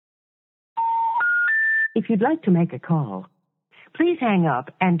If you'd like to make a call, please hang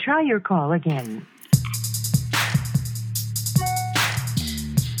up and try your call again.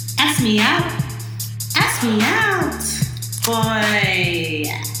 Ask me out. Ask me out. Boy,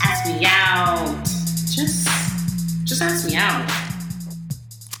 ask me out. Just ask me out.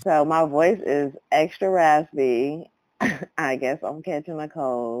 So my voice is extra raspy. I guess I'm catching a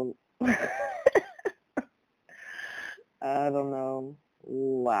cold. I don't know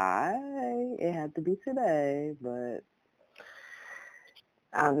why it had to be today, but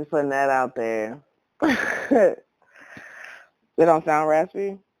I'm just putting that out there. It don't sound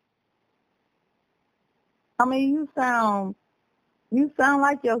raspy? I mean, you sound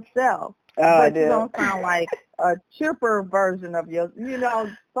like yourself, I but do. You don't sound like a chipper version of your.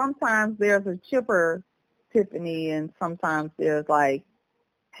 Sometimes there's a chipper Tiffany, and sometimes there's like,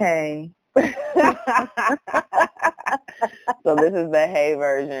 hey. So this is the hey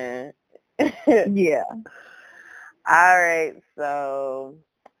version. Yeah. All right, so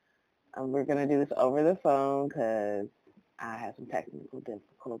we're going to do this over the phone because I have some technical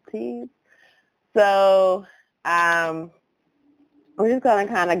difficulties. So we're just going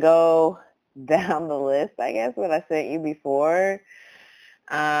to kind of go down the list, I guess, what I sent you before,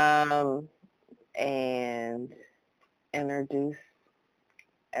 and introduce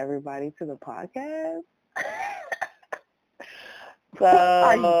everybody to the podcast. So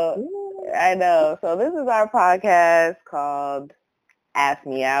I know. So this is our podcast called Ask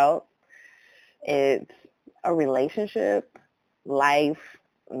Me Out. It's a relationship, life,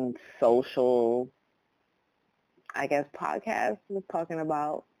 and social, I guess, podcast. We're talking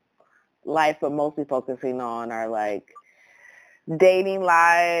about life, but mostly focusing on our dating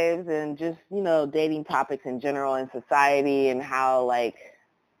lives and just, dating topics in general in society and how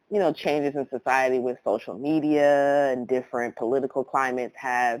changes in society with social media and different political climates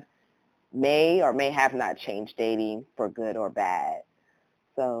may or may have not changed dating for good or bad.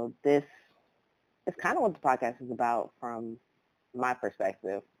 So this is kind of what the podcast is about from my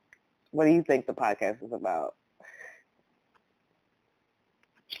perspective. What do you think the podcast is about?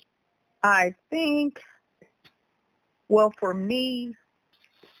 I think, well, for me,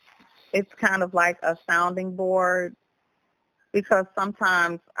 it's kind of like a sounding board because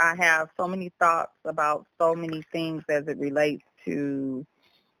sometimes I have so many thoughts about so many things as it relates to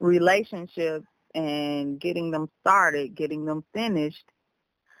relationships and getting them started, getting them finished,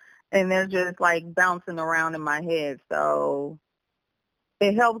 and they're just like bouncing around in my head. So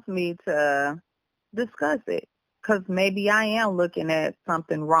it helps me to discuss it because maybe I am looking at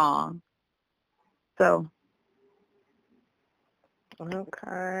something wrong. So.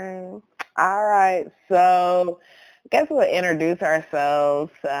 Okay. All right. So I guess we'll introduce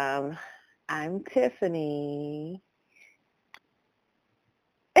ourselves. I'm Tiffany.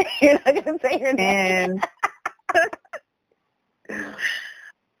 You're not going to say your name.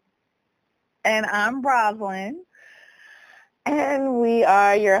 And I'm Rosalind. And we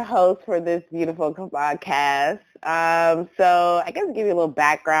are your hosts for this beautiful podcast. So I guess I'll give you a little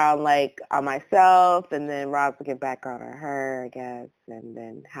background on myself, and then Rob will give background on her, I guess, and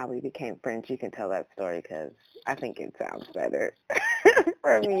then how we became friends. You can tell that story because I think it sounds better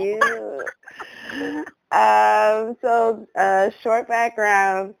from you. Short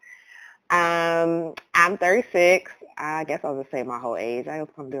background. I'm 36. I guess I'll just say my whole age. I was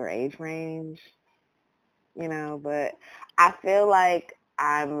going to do her age range, but I feel like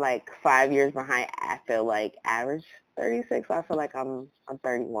I'm 5 years behind. I feel like average 36. So I feel like I'm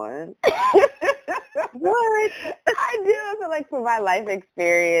 31. What? I do. I feel like for my life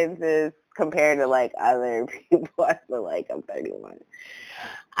experiences compared to other people, I feel like I'm 31.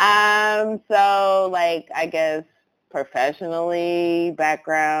 So I guess professionally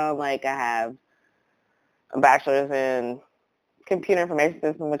background, I have a bachelor's in computer information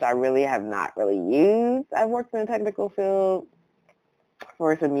system, which I really have not really used. I've worked in the technical field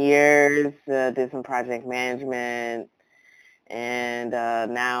for some years, did some project management, and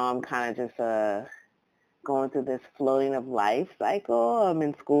now I'm kind of just going through this floating of life cycle. I'm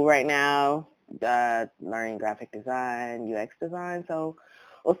in school right now, learning graphic design, UX design, so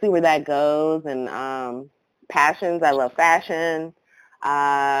we'll see where that goes. And passions, I love fashion.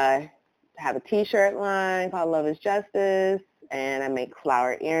 I have a t-shirt line called Love is Justice, and I make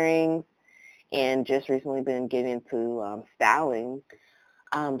flower earrings, and just recently been getting into styling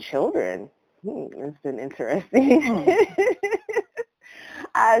children. It's been interesting.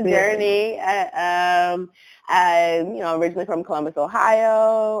 Journey. I'm originally from Columbus,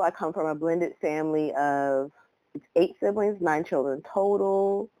 Ohio. I come from a blended family of 8 siblings, 9 children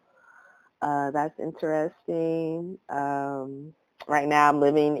total. That's interesting. Right now I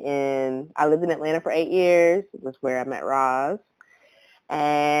lived in Atlanta for 8 years. That's where I met Roz.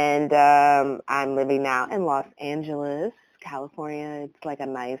 And I'm living now in Los Angeles, California. It's like a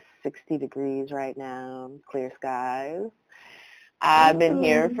nice 60 degrees right now, clear skies. I've been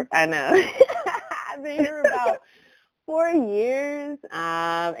here for, I know, I've been here about 4 years,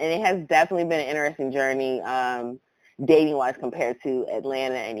 and it has definitely been an interesting journey, dating-wise compared to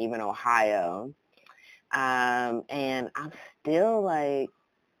Atlanta and even Ohio. And I'm still like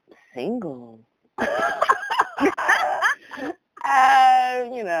single.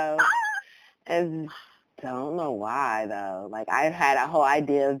 You know, and don't know why though. Like I had a whole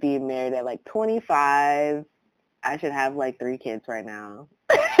idea of being married at like 25. I should have like 3 kids right now.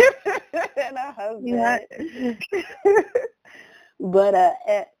 And a husband. Yeah. But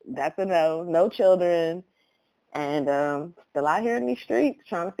that's a no. No children. And still out here in these streets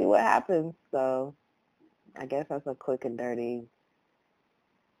trying to see what happens. So I guess that's a quick and dirty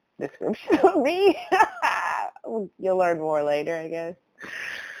description of me. You'll learn more later, I guess.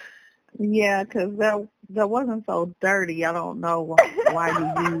 Yeah, because that wasn't so dirty. I don't know why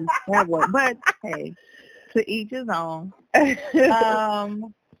you used that word. But, hey, to each his own.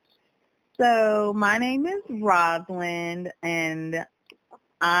 So my name is Rosalind, and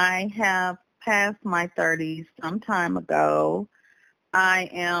I have passed my 30s some time ago. I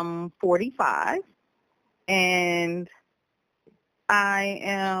am 45, and I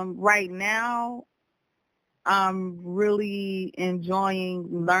am right now, I'm really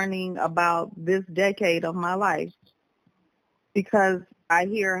enjoying learning about this decade of my life because I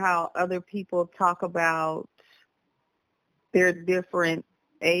hear how other people talk about their different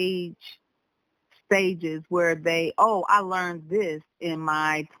age stages where I learned this in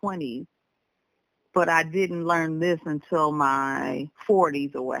my 20s, but I didn't learn this until my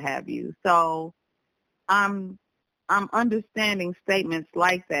 40s or what have you. So I'm understanding statements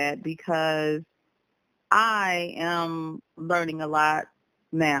like that because I am learning a lot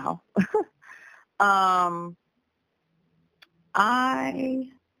now. I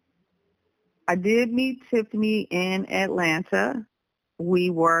did meet Tiffany in Atlanta. We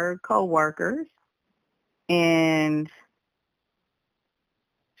were co-workers, and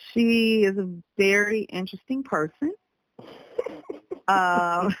she is a very interesting person.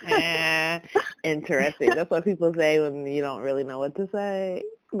 Interesting. That's what people say when you don't really know what to say,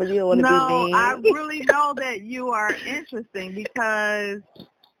 but you don't want to be mean. I really know that you are interesting because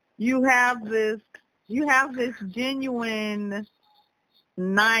you have this genuine,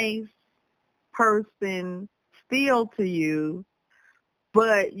 nice person feel to you,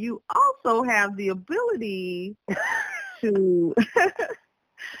 but you also have the ability to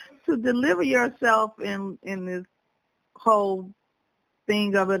to deliver yourself in this whole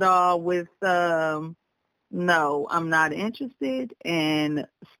thing of it all with no, I'm not interested, and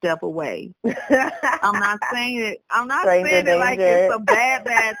step away. I'm not saying it like it's a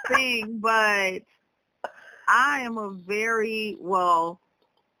bad thing, but I am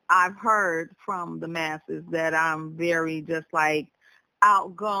I've heard from the masses that I'm very just like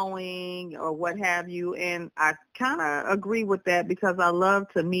outgoing or what have you, and I kind of agree with that because I love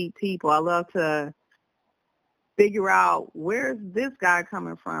to meet people. I love to figure out where's this guy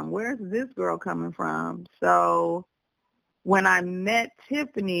coming from? Where's this girl coming from? So when I met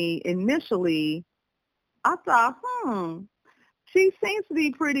Tiffany initially, I thought, she seems to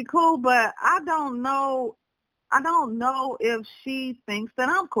be pretty cool, but I don't know if she thinks that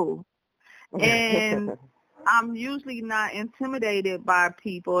I'm cool. And I'm usually not intimidated by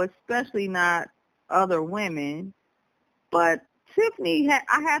people, especially not other women. But Tiffany,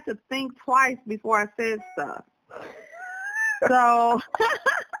 I had to think twice before I said stuff. So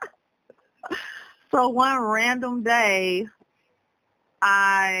one random day,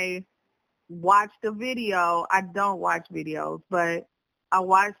 I watched a video. I don't watch videos, but I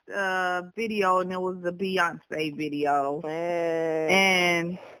watched a video, and it was the Beyonce video.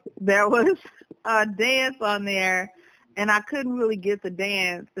 And there was a dance on there, and I couldn't really get the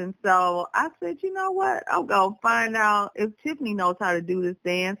dance. And so I said, you know what? I'll go find out if Tiffany knows how to do this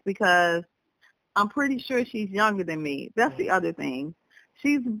dance because I'm pretty sure she's younger than me. That's the other thing.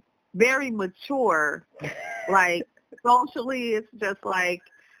 She's very mature. Like, socially, it's just like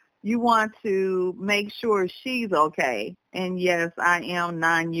you want to make sure she's okay. And, yes, I am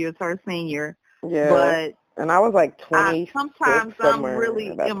 9 years her senior. Yeah. But and I was like 20. Sometimes I'm really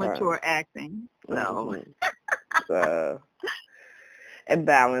immature acting. So. So it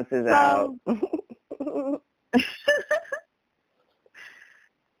balances out.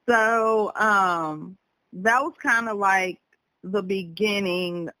 So that was kind of like the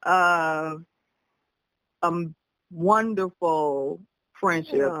beginning of wonderful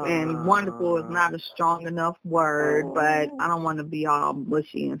friendship. And wonderful is not a strong enough word, but I don't want to be all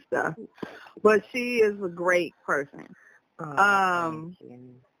mushy and stuff. But she is a great person.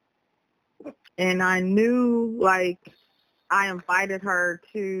 And I knew, like, I invited her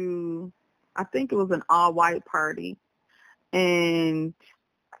to, I think it was an all-white party. And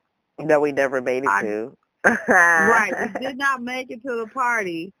that we never made it to. Right. We did not make it to the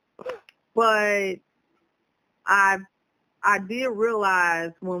party. But I did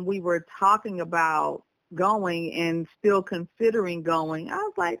realize when we were talking about going and still considering going, I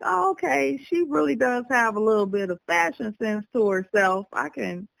was like, oh, okay, she really does have a little bit of fashion sense to herself. I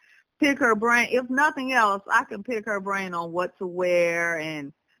can pick her brain. If nothing else, I can pick her brain on what to wear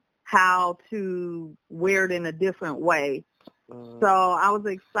and how to wear it in a different way. So I was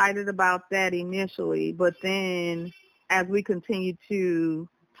excited about that initially, but then as we continued to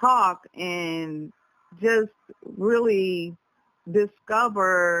talk and just really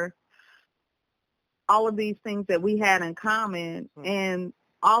discover all of these things that we had in common and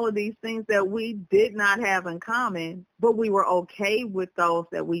all of these things that we did not have in common, but we were okay with those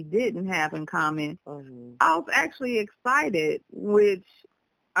that we didn't have in common. I was actually excited, which,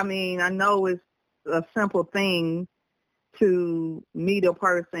 I mean, I know it's a simple thing to meet a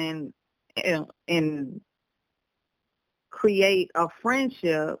person and create a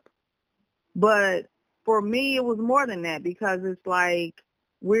friendship, but for me it was more than that, because it's like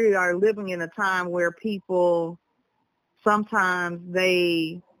we are living in a time where people sometimes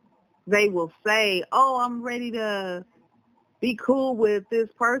they will say, oh, I'm ready to be cool with this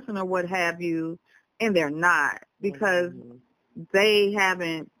person or what have you, and they're not, because they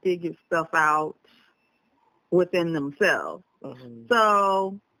haven't figured stuff out within themselves.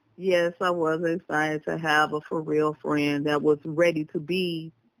 So, yes, I was excited to have a for real friend that was ready to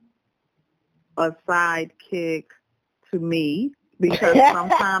be a sidekick to me, because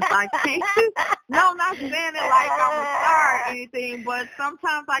sometimes I can't. No, not saying it like I'm a star or anything, but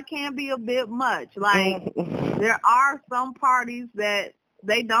sometimes I can be a bit much. Like, there are some parties that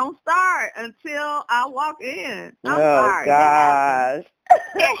they don't start until I walk in. I'm sorry. Gosh.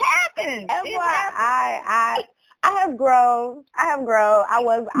 It happens. I have grown. I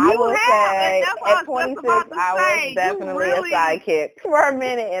will say, at 26, I was definitely a sidekick for a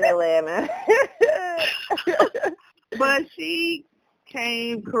minute in Atlanta. But she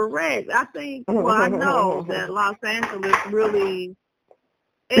came correct. I think, well, I know that Los Angeles really,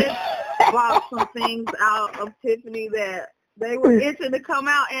 it brought some things out of Tiffany that they were itching to come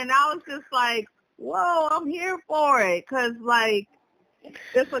out, and I was just like, whoa, I'm here for it, because, like,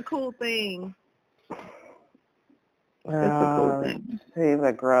 it's a cool thing. It's a cool thing. She's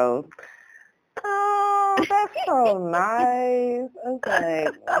a growth. Oh, that's so nice. Okay.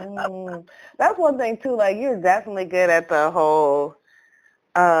 That's one thing, too. Like, you're definitely good at the whole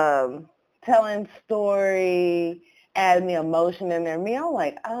telling story, adding the emotion in there. Me, I'm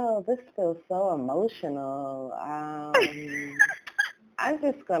like, oh, this feels so emotional. I'm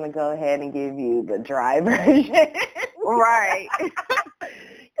just going to go ahead and give you the dry version. Right.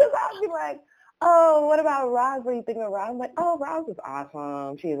 Because I'll be like, oh, what about Roz? What do you think of Roz? I'm like, oh, Roz is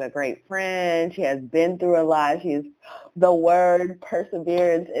awesome. She's a great friend. She has been through a lot. The word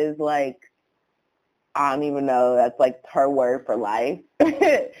perseverance is like, I don't even know, that's like her word for life.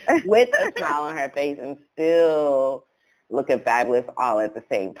 With a smile on her face and still looking fabulous all at the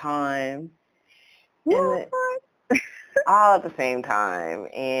same time. All at the same time.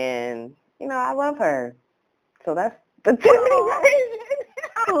 And, you know, I love her. So that's the Tiffany version.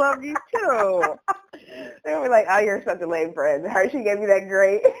 I love you too. They'll be like, oh, you're such a lame friend. Hershey gave me that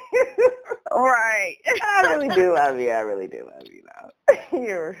great. Right. I really do love you. I've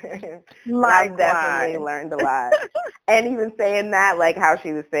definitely learned a lot. And even saying that, like how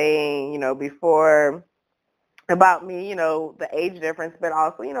she was saying, you know, before about me, you know, the age difference, but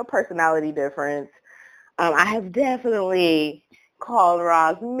also, you know, personality difference. I have definitely called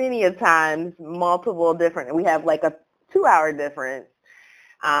Roz many a times, multiple different. We have like a 2-hour difference.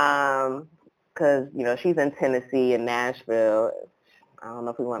 Because, you know, she's in Tennessee and Nashville. I don't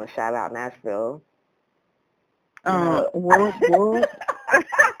know if we want to shout out Nashville. Whoop.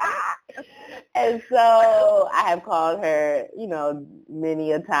 And so I have called her, you know,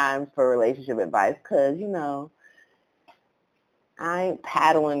 many a times for relationship advice because, you know, I ain't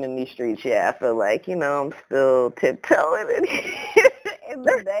paddling in these streets yet. I feel like, you know, I'm still tiptoeing in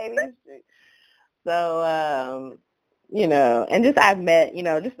the dating street. So, you know, and just I've met, you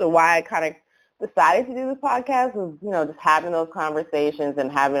know, just why I kind of decided to do this podcast was, you know, just having those conversations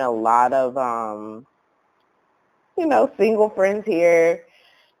and having a lot of, you know, single friends here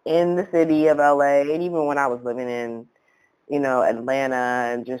in the city of LA, and even when I was living in,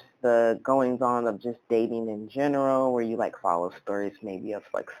 Atlanta, and just the goings on of just dating in general, where you like follow stories maybe of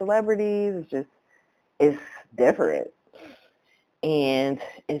like celebrities, it's different. And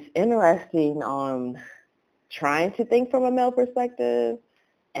it's interesting on trying to think from a male perspective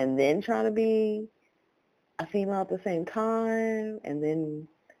and then trying to be a female at the same time, and then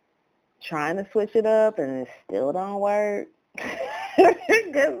trying to switch it up and it still don't work. 'Cause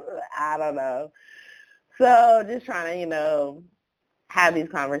I don't know. So just trying to, have these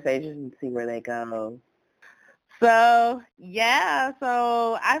conversations and see where they go. So yeah,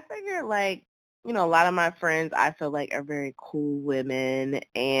 so I figured like, a lot of my friends I feel like are very cool women,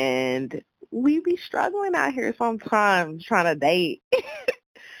 and we be struggling out here sometimes trying to date.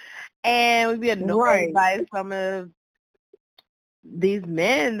 And we be annoyed Right. by some of these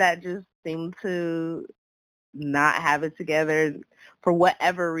men that just seem to not have it together for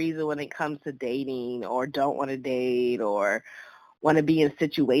whatever reason when it comes to dating, or don't want to date, or want to be in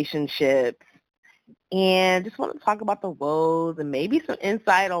situationships. And just want to talk about the woes and maybe some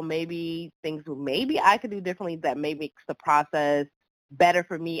insight on maybe things maybe I could do differently that may make the process better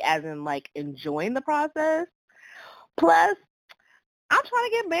for me, as in like enjoying the process. Plus, I'm trying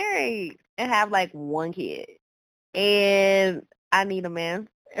to get married and have like one kid. And I need a man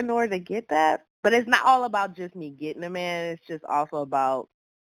in order to get that. But it's not all about just me getting a man. It's just also about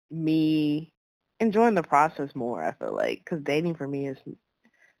me enjoying the process more, I feel like. Because dating for me is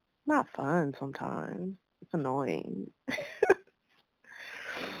not fun sometimes. It's annoying.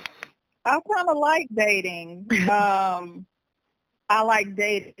 I kind of like dating. I like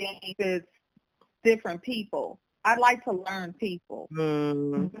dating if it's different people. I like to learn people.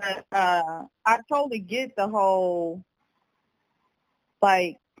 Mm, But I totally get the whole,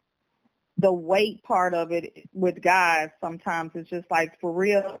 like, the weight part of it with guys. Sometimes it's just like, for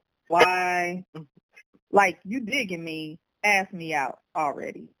real, why? Like, you digging me, ask me out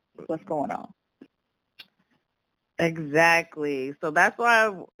already. What's going on? exactly. So that's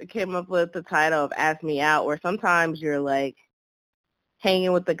why I came up with the title of Ask Me Out, where sometimes you're like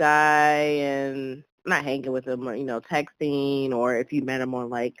hanging with the guy and not hanging with him, or, texting, or if you met him on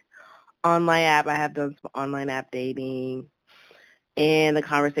like online app. I have done some online app dating, and the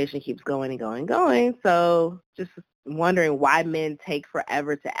conversation keeps going and going and going. So just wondering why men take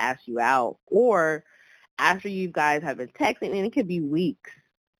forever to ask you out, or after you guys have been texting, and it could be weeks,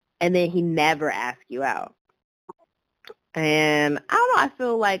 and then he never asks you out. And I don't know, I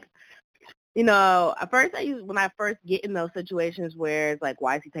feel like, at first when I first get in those situations where it's like,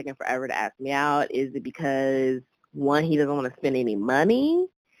 why is he taking forever to ask me out? Is it because, one, he doesn't want to spend any money?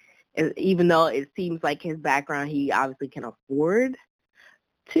 Even though it seems like his background, he obviously can afford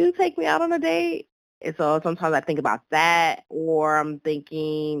to take me out on a date. And so sometimes I think about that, or I'm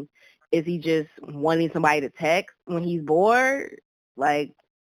thinking, is he just wanting somebody to text when he's bored? Like,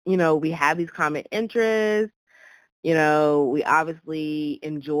 we have these common interests. We obviously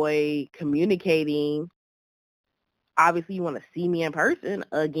enjoy communicating. Obviously, you want to see me in person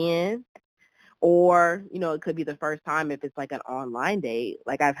again. Or, it could be the first time if it's like an online date.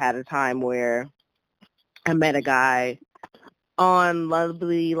 Like I've had a time where I met a guy on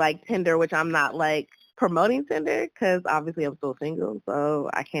lovely like Tinder, which I'm not like promoting Tinder because obviously I'm still single,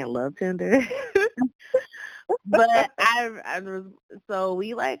 so I can't love Tinder. But so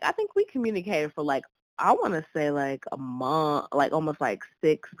we like, I think we communicated for like, I want to say like a month, like almost like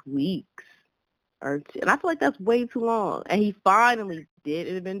 6 weeks or two. And I feel like that's way too long. And he finally did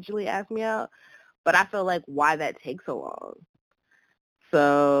eventually ask me out, but I feel like why that takes so long.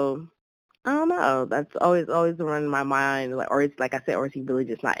 So I don't know. That's always running my mind. Like, or it's like I said, or is he really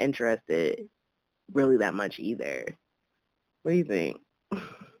just not interested really that much either? What do you think?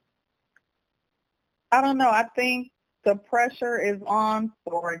 I don't know. I think the pressure is on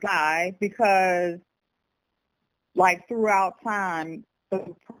for a guy because, like, throughout time,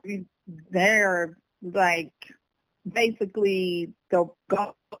 they're like basically the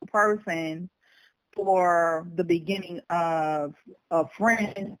go person for the beginning of a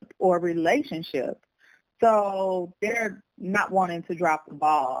friend or relationship. So they're not wanting to drop the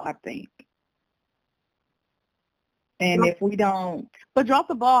ball, I think. And if we don't But drop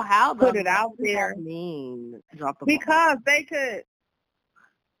the ball how, though? put it out What does there, that mean, drop the ball? because they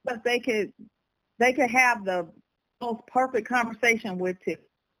could have the most perfect conversation with you,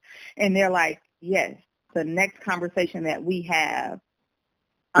 and they're like, yes, the next conversation that we have,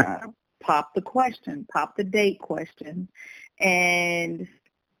 pop the date question, and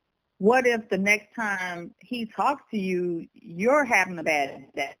what if the next time he talks to you, you're having a bad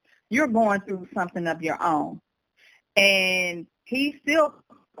day, you're going through something of your own, and he's still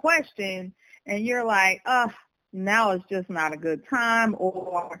question and you're like, now it's just not a good time,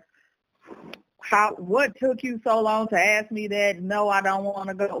 or what took you so long to ask me that? No, I don't want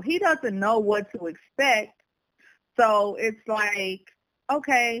to go. He doesn't know what to expect. So it's like,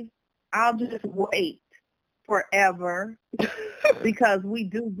 okay, I'll just wait forever because we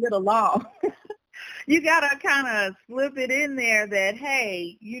do get along. You got to kind of slip it in there that,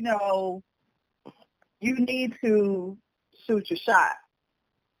 hey, you need to shoot your shot.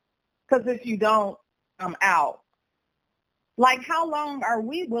 Because if you don't, I'm out. Like, how long are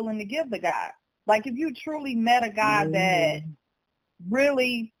we willing to give the guy? Like, if you truly met a guy that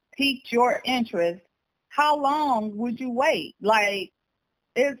really piqued your interest, how long would you wait? Like,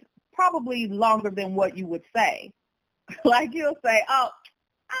 it's probably longer than what you would say. Like, you'll say,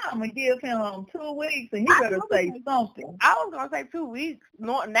 I'm going to give him 2 weeks, and he better say something. I was going to say 2 weeks.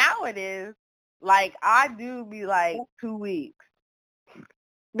 No, now it is. Like, I do be like 2 weeks.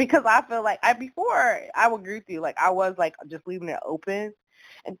 Because I feel like, before, I would agree with you. Like, I was, like, just leaving it open.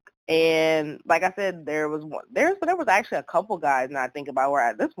 And like I said, there was actually a couple guys, now I think about,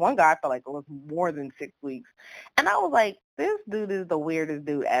 where this one guy felt like it was more than 6 weeks. And I was like, this dude is the weirdest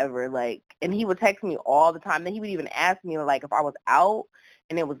dude ever. Like, and he would text me all the time. Then he would even ask me, like, if I was out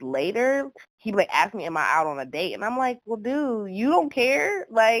and it was later, he would, like, ask me, am I out on a date? And I'm like, well, dude, you don't care?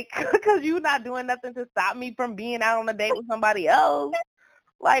 Like, because you're not doing nothing to stop me from being out on a date with somebody else.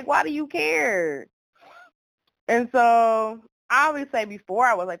 Like, why do you care? And so I always say before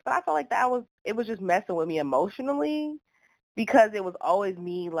I was like, but I felt like it was just messing with me emotionally, because it was always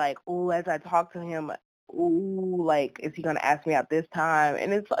me like, ooh, as I talk to him, ooh, like, is he going to ask me out this time?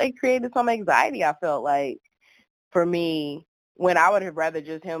 And it created some anxiety, I felt like, for me, when I would have rather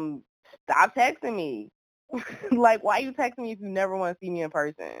just him stop texting me. Like, why you texting me if you never want to see me in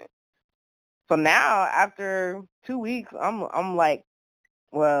person? So now, after 2 weeks, I'm like,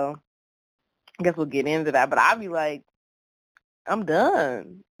 well, I guess we'll get into that, but I'll be like, I'm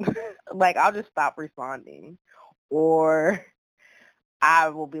done. Like, I'll just stop responding. Or I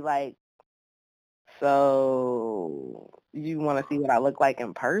will be like, so you want to see what I look like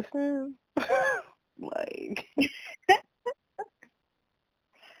in person? Like.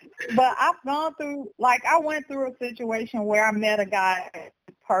 But I've gone through, like, I went through a situation where I met a guy,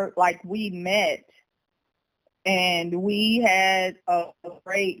 like, we met, and we had a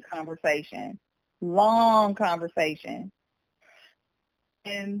great conversation, long conversation.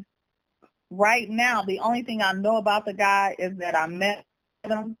 And right now, the only thing I know about the guy is that I met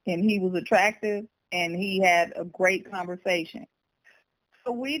him, and he was attractive, and he had a great conversation.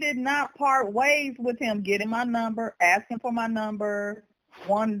 So we did not part ways with him getting my number, asking for my number,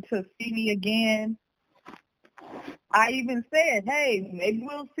 wanted to see me again. I even said, hey, maybe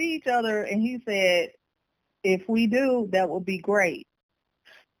we'll see each other. And he said, if we do, that will be great.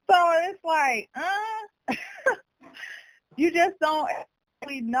 So it's like, you just don't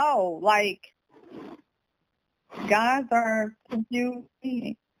really know. Like, guys are confused.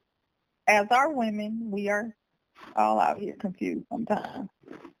 As are women, we are all out here confused sometimes.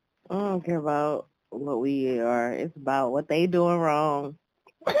 I don't care about what we are. It's about what they doing wrong.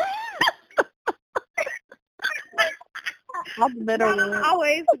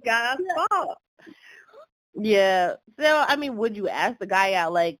 Always the guy's fault. Yeah. So, I mean, would you ask the guy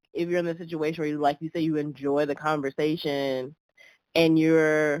out, like, if you're in the situation where, you, like you say, you enjoy the conversation and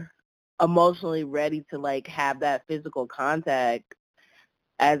you're emotionally ready to, like, have that physical contact,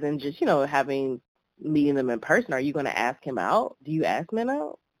 as in just, meeting them in person, are you going to ask him out? Do you ask men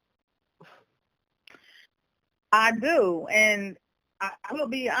out? I do. And I will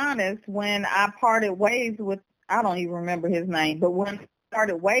be honest, when I parted ways with, I don't even remember his name, but when I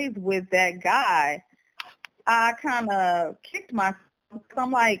parted ways with that guy, I kind of kicked myself.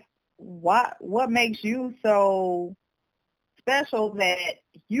 I'm like, what makes you so special that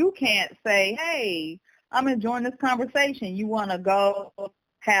you can't say, hey, I'm enjoying this conversation. You want to go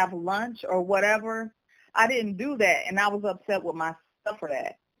have lunch or whatever? I didn't do that, and I was upset with myself for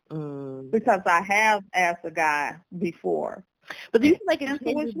that because I have asked a guy before. But do you feel like it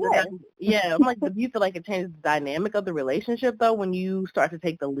changes do you feel like it changes the dynamic of the relationship, though, when you start to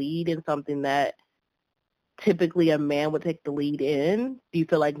take the lead in something that typically a man would take the lead in? Do you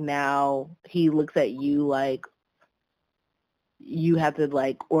feel like now he looks at you like you have to,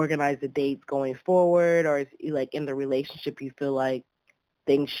 like, organize the dates going forward, or is, like, in the relationship you feel like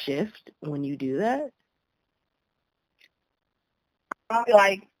things shift when you do that? I feel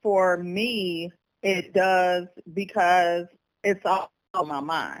like for me, it does, because it's all on my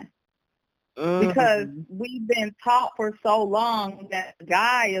mind. Mm-hmm. Because we've been taught for so long that the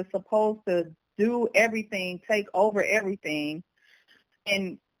guy is supposed to do everything, take over everything.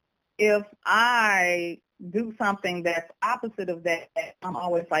 And if I do something that's opposite of that, I'm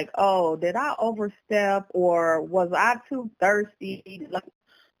always like, oh, did I overstep or was I too thirsty? Like,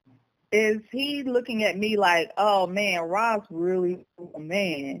 is he looking at me like, oh, man, Rob's really a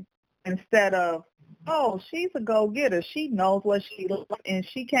man, instead of, oh, she's a go-getter. She knows what she likes, and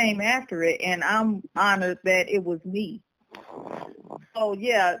she came after it, and I'm honored that it was me. So,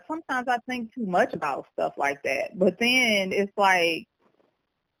 yeah, sometimes I think too much about stuff like that. But then it's like,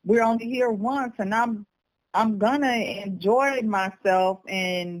 we're only here once, and I'm going to enjoy myself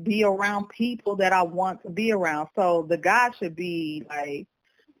and be around people that I want to be around. So the guy should be, like,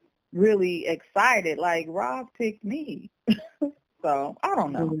 really excited, like, Rob picked me. So I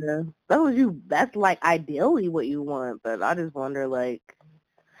don't know. Yeah. That's like ideally what you want, but I just wonder, like,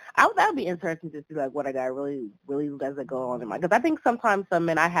 that would be interesting to see, like, what a guy really, really lets it go on in mind. Because I think sometimes some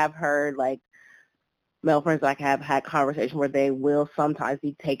men, I have heard, like, male friends, like, have had conversations where they will sometimes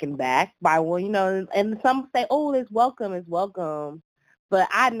be taken back by, well, you know, and some say, oh, it's welcome. But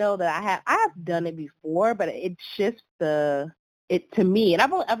I know that I have done it before, but it shifts it to me, and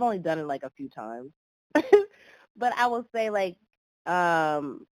I've only done it like a few times. But I will say, like,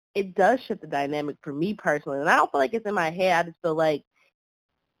 it does shift the dynamic for me personally, and I don't feel like it's in my head. I just feel like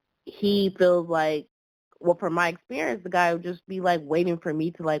he feels like, well, from my experience, the guy would just be like waiting for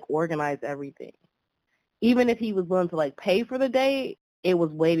me to like organize everything. Even if he was willing to like pay for the date, it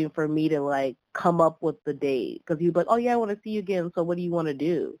was waiting for me to like come up with the date, because he'd be like, oh yeah, I want to see you again. So what do you want to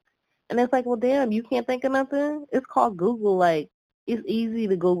do? And it's like, well, damn, you can't think of nothing. It's called Google. Like, it's easy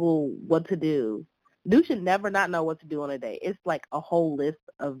to Google what to do. Dude should never not know what to do on a date. It's like a whole list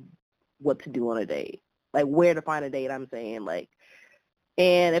of what to do on a date, like where to find a date. I'm saying, like,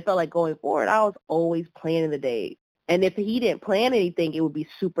 and it felt like going forward, I was always planning the date. And if he didn't plan anything, it would be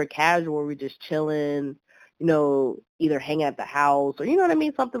super casual. We're just chilling, you know, either hanging at the house or, you know what I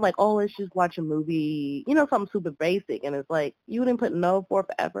mean? Something like, oh, let's just watch a movie, you know, something super basic. And it's like, you didn't put no forth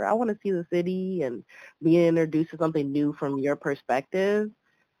effort. I want to see the city and be introduced to something new from your perspective.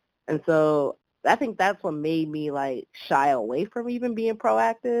 And so I think that's what made me, like, shy away from even being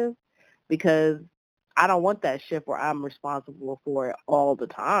proactive, because I don't want that shift where I'm responsible for it all the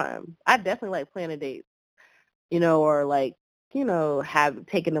time. I definitely like planning dates, you know, or like, you know, have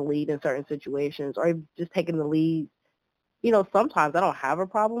taken the lead in certain situations, or just taking the lead. You know, sometimes I don't have a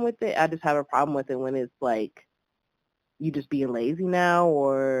problem with it. I just have a problem with it when it's like, you just being lazy now,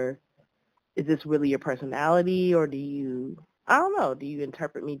 or is this really your personality, or I don't know, do you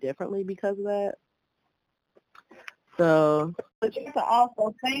interpret me differently because of that? So, but you have to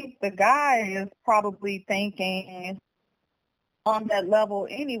also think the guy is probably thinking on that level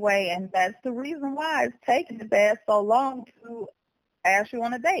anyway, and that's the reason why it's taking the dad so long to ask you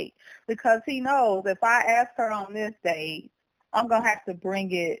on a date, because he knows if I ask her on this date, I'm going to have to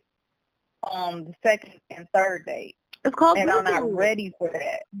bring it on the second and third date. It's called and Google. I'm not ready for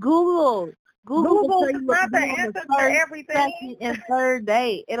that. Google is not the answer to everything. Second and third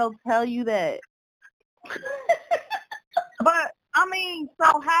date. It'll tell you that. But, I mean,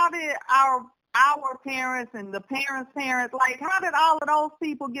 so how did our parents and the parents' parents, like, how did all of those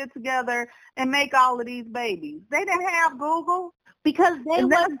people get together and make all of these babies? They didn't have Google. Because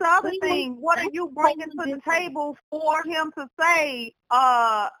and that's the other thing. What are you bringing to the table for him to say,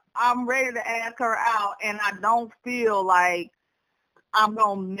 I'm ready to ask her out, and I don't feel like I'm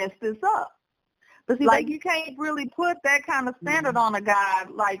going to mess this up? But see, like, you can't really put that kind of standard on a guy,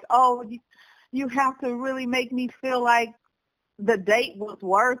 like, oh, you have to really make me feel like the date was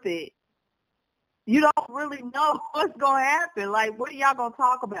worth it. You don't really know what's going to happen. Like, what are y'all going to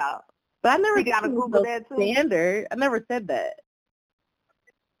talk about? But I never got to Google that too. Standard. I never said that.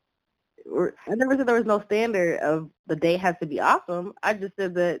 I never said there was no standard of the date has to be awesome. I just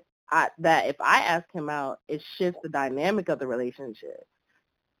said that that if I ask him out, it shifts the dynamic of the relationship.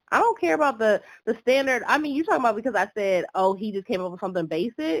 I don't care about the standard. I mean, you talking about because I said, oh, he just came up with something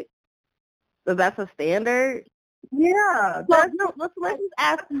basic, so that's a standard. Yeah, let's just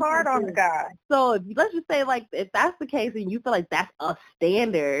ask hard on the guy. So let's just say, like, if that's the case and you feel like that's a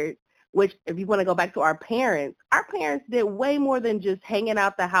standard, which if you want to go back to our parents did way more than just hanging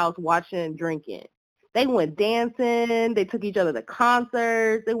out the house, watching and drinking. They went dancing. They took each other to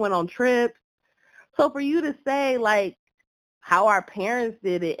concerts. They went on trips. So for you to say, like, how our parents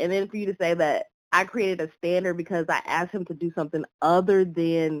did it, and then for you to say that I created a standard because I asked him to do something other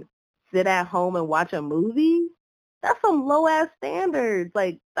than sit at home and watch a movie, that's some low-ass standards.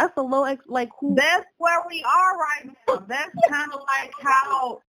 Like, that's a low, like, who? That's where we are right now. That's kind of like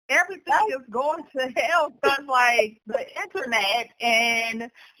how everything is going to hell because, like, the internet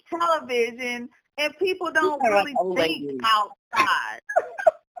and television, and people don't really think side.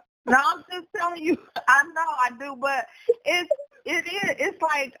 No, I'm just telling you, I know I do, but it's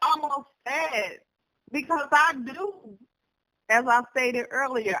like almost sad because I do, as I stated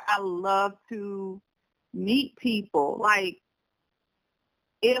earlier, I love to meet people. Like,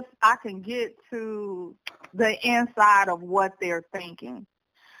 if I can get to the inside of what they're thinking.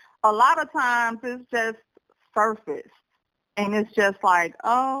 A lot of times it's just surface, and it's just like,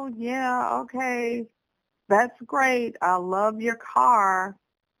 oh, yeah, okay, that's great. I love your car.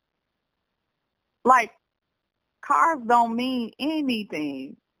 Like, cars don't mean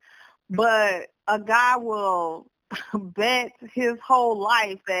anything, but a guy will bet his whole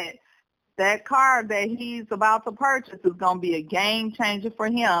life that that car that he's about to purchase is going to be a game changer for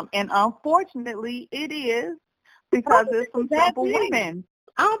him. And unfortunately, it is, because it's some simple women.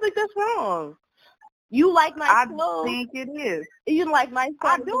 I don't think that's wrong. You like nice clothes. I think it is. You like nice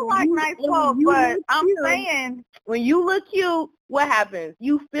clothes. I do like nice clothes, but I'm saying, when you look cute, what happens?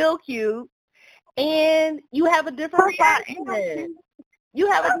 You feel cute, and you have a different reaction.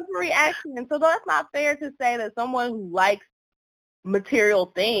 You have a different reaction. So that's not fair to say that someone who likes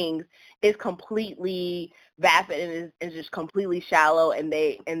material things is completely vapid and is just completely shallow, and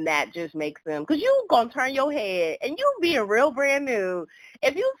that just makes them, because you gonna turn your head and you being real brand new.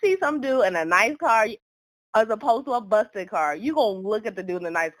 If you see some dude in a nice car as opposed to a busted car, you gonna look at the dude in the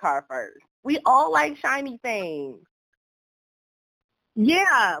nice car first. We all like shiny things.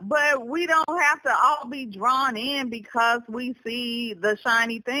 yeah, but we don't have to all be drawn in because we see the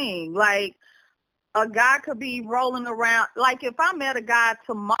shiny thing. Like, a guy could be rolling around. Like, if I met a guy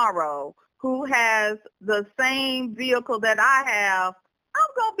tomorrow who has the same vehicle that I have, I'm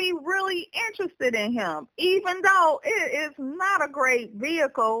going to be really interested in him. Even though it is not a great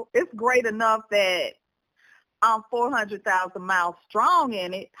vehicle, it's great enough that I'm 400,000 miles strong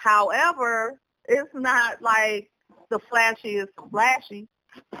in it. However, it's not like the flashiest flashy.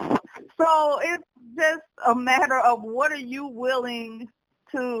 So it's just a matter of what are you willing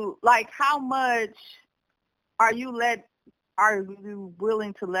to, like, how much are you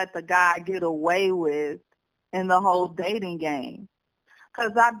willing to let the guy get away with in the whole dating game?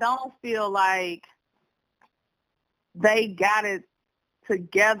 Because I don't feel like they got it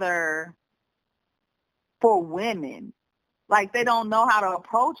together for women. Like, they don't know how to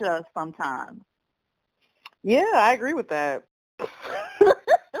approach us sometimes. Yeah, I agree with that.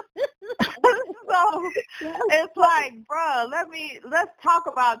 So it's like, bro, let's talk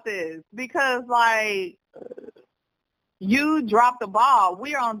about this, because, like, you dropped the ball.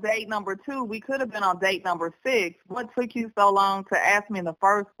 We're on date number 2. We could have been on date number 6. What took you so long to ask me in the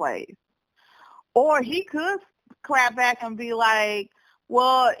first place? Or he could clap back and be like,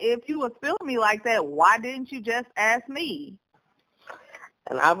 well, if you was feeling me like that, why didn't you just ask me?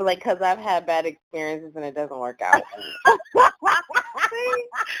 And I'll be like, because I've had bad experiences and it doesn't work out.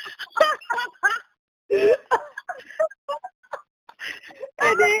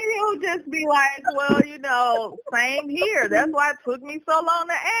 And then he'll just be like, well, same here. That's why it took me so long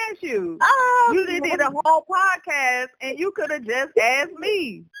to ask you. Oh, You did a whole podcast, and you could have just asked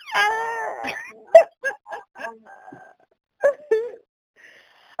me.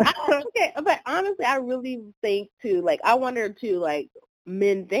 Okay, but honestly, I really think, too, like, I wonder, too, like,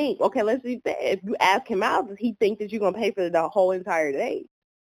 men think, okay, let's see, if you ask him out, does he think that you're going to pay for the whole entire date?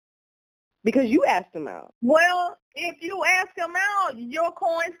 Because you asked him out. Well, if you ask him out, your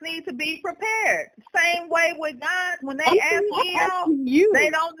coins need to be prepared. Same way with guys. When they ask me out, they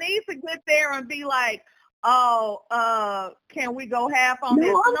don't need to get there and be like, oh, can we go half on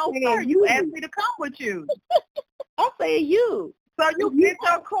this? No, sir, you asked me to come with you. I'm saying you. So you get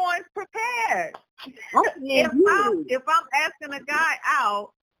your coins prepared. If I'm asking a guy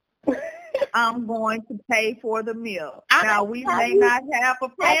out, I'm going to pay for the meal. Now, we may not have a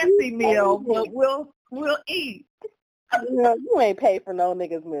fancy meal, but we'll eat. You ain't paid for no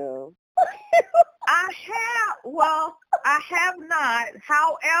nigga's meal. I have not.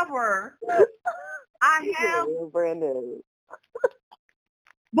 However, I have. Brand new.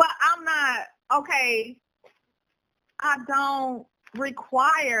 But I'm not, okay, I don't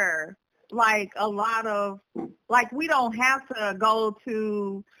require, like, a lot of, like, we don't have to go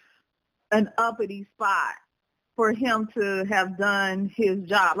to an uppity spot for him to have done his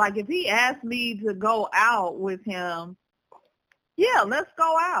job. Like, if he asked me to go out with him, yeah, let's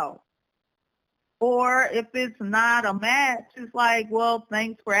go out. Or if it's not a match, it's like, well,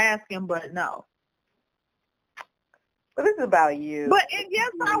 thanks for asking, but no. But it's about you. But and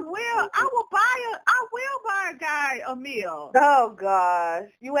yes, I will. I will buy a guy a meal. Oh gosh,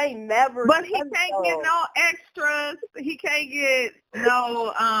 you ain't never. But he can't get no extras. He can't get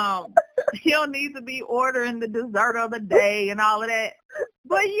no. He'll need to be ordering the dessert of the day and all of that.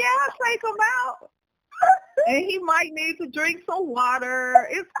 But yeah, take him out. And he might need to drink some water.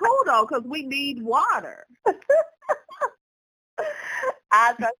 It's cool though, because we need water.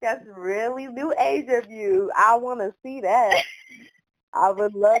 I thought that's really new age of you. I want to see that. I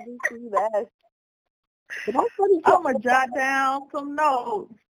would love to see that. But that's funny. I'm going to jot down some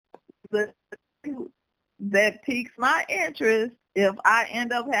notes that piques my interest. If I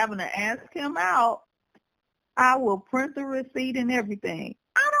end up having to ask him out, I will print the receipt and everything.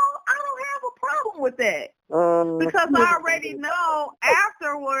 I don't have a problem with that. Because I already know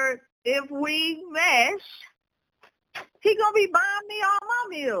afterwards, if we mesh, he gonna be buying me all my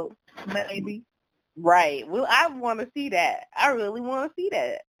meals, maybe. Right. Well, I want to see that. I really want to see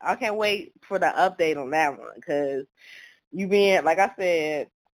that. I can't wait for the update on that one because you being, like I said,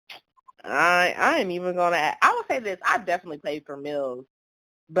 I ain't even gonna. I would say this. I definitely paid for meals,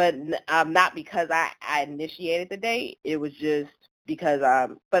 but not because I initiated the date. It was just because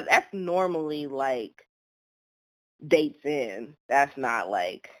But that's normally like dates in. That's not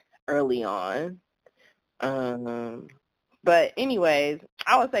like early on. But anyways,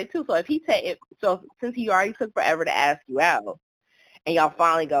 I would say too. So if since he already took forever to ask you out, and y'all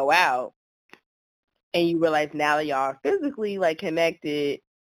finally go out, and you realize now that y'all are physically like connected,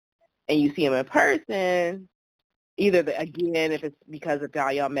 and you see him in person, either again if it's because of how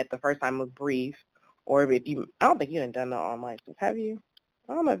y'all met the first time was brief, or if you, I don't think you done the online stuff, have you?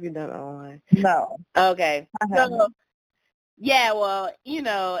 I don't know if you've done it online. No. Okay. So yeah, well,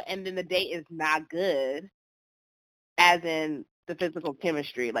 and then the date is not good. As in the physical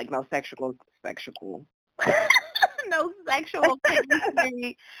chemistry, like no sexual, no sexual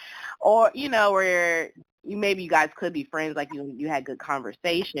chemistry, or where maybe you guys could be friends, like you had good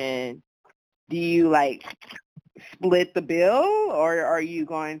conversation. Do you like split the bill, or are you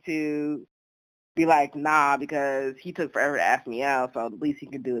going to be like, nah, because he took forever to ask me out, so the least he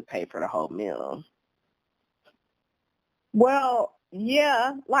could do is pay for the whole meal? Well,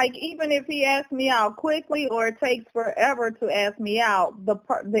 yeah, like even if he asks me out quickly or it takes forever to ask me out,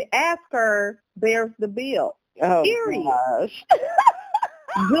 the asker bears the bill. Oh, period. Gosh.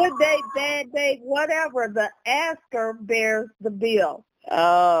 Good date, bad date, whatever, the asker bears the bill.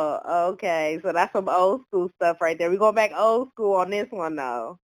 Oh, okay. So that's some old school stuff right there. We're going back old school on this one,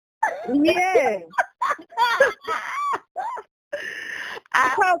 though. Yes.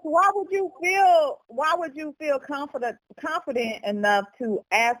 Because why would you feel confident enough to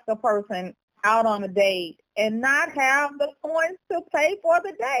ask a person out on a date and not have the points to pay for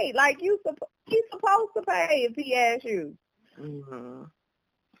the date? Like he's supposed to pay if he asks you. Mm-hmm.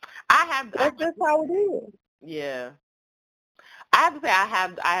 That's just how it is. Yeah. I have to say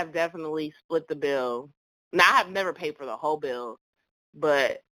I have definitely split the bill. Now I have never paid for the whole bill,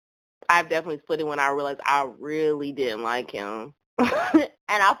 but I've definitely split it when I realized I really didn't like him.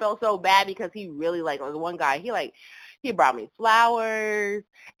 And I felt so bad because he really like one guy, he brought me flowers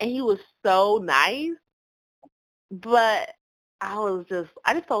and he was so nice, but I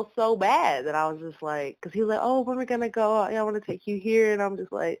just felt so bad that I was just like, because he was like, oh, when we're gonna go, I want to take you here, and I'm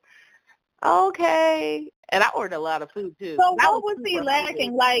just like, okay. And I ordered a lot of food too. So what was he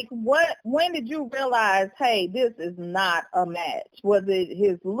lacking? Like when did you realize, hey, this is not a match? Was it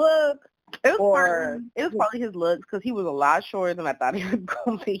his look? It was probably his looks, because he was a lot shorter than I thought he was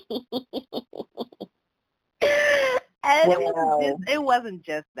going to be. And it wasn't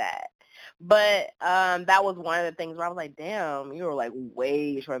just that. But that was one of the things where I was like, damn, you were like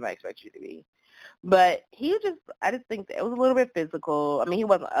way shorter than I expected you to be. But I just think that it was a little bit physical. I mean, he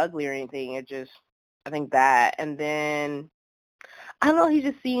wasn't ugly or anything. I think that. And then, I don't know, he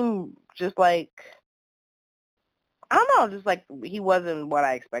just seemed just like, I don't know, just like he wasn't what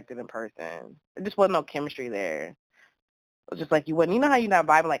I expected in person. There just wasn't no chemistry there. It was just like you know how you're not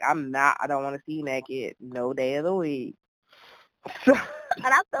vibing, like I don't want to see you naked no day of the week. So, and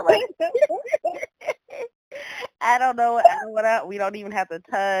I feel like I don't know what we don't even have to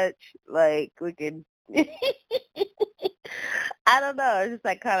touch. Like we can I don't know. It's just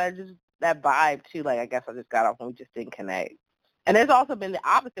like kind of just that vibe too. Like I guess I just got off and we just didn't connect. And there's also been the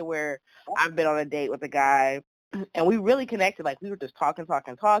opposite where I've been on a date with a guy and we really connected. Like we were just talking.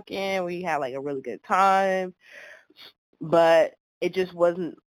 We had like a really good time, but it just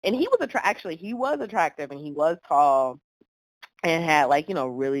wasn't. And he was he was attractive and he was tall, and had like,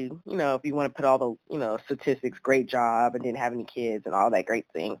 really, if you want to put all the, statistics, great job, and didn't have any kids and all that great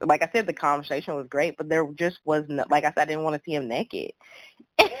things. Like I said, the conversation was great, but there just was no, like I said, I didn't want to see him naked.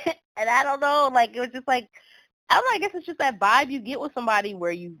 And I don't know, like, it was just like, I don't know, I guess it's just that vibe you get with somebody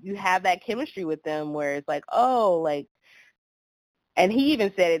where you have that chemistry with them where it's like, oh, like, and he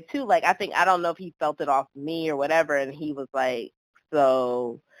even said it too, like, I don't know if he felt it off me or whatever, and he was like,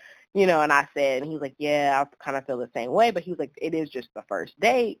 so, and I said, and he was like, yeah, I kind of feel the same way, but he was like, it is just the first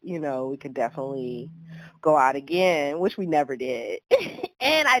date, we could definitely go out again, which we never did.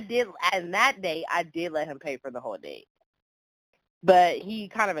 And and that day, I did let him pay for the whole date. But he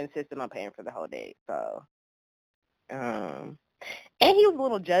kind of insisted on paying for the whole date, so. And he was a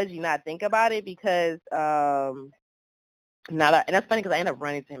little judgy, now I think about it, because, and that's funny because I ended up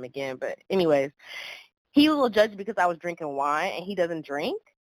running to him again, but anyways, he was a little judgy because I was drinking wine, and he doesn't drink.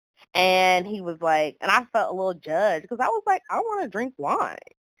 And he was like, and I felt a little judged because I was like, I want to drink wine.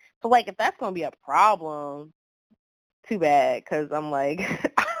 So, like, if that's going to be a problem, too bad, because I'm like,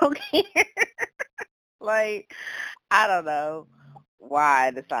 I don't care. Like, I don't know why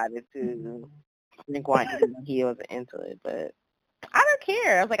I decided to drink wine even though he wasn't into it, but I don't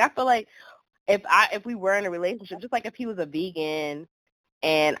care. I was like, I feel like if we were in a relationship, just like if he was a vegan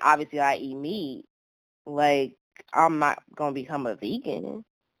and obviously I eat meat, like, I'm not going to become a vegan.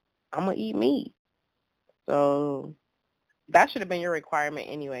 I'm going to eat meat. So that should have been your requirement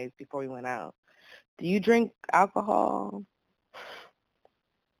anyways before we went out. Do you drink alcohol?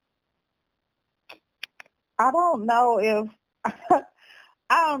 I don't know if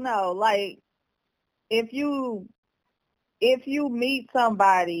I don't know. Like, if you meet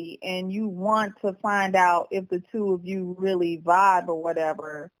somebody and you want to find out if the two of you really vibe or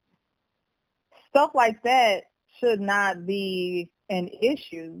whatever, stuff like that should not be an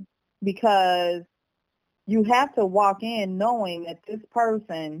issue, because you have to walk in knowing that this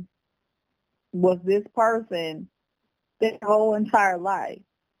person was this person their whole entire life.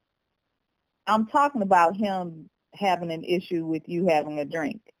 I'm talking about him having an issue with you having a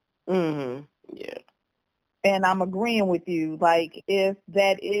drink. Mhm. Yeah. And I'm agreeing with you. Like, if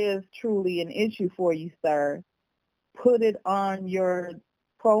that is truly an issue for you, sir, put it on your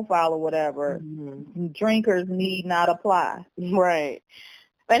profile or whatever. Mm-hmm. Drinkers need not apply. Right.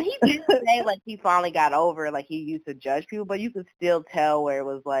 But he did say, like, he finally got over it. Like, he used to judge people, but you could still tell where it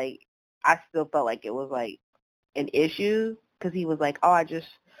was, like, I still felt like it was, like, an issue, because he was like, oh, I just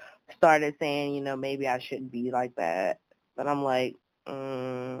started saying, maybe I shouldn't be like that. But I'm like,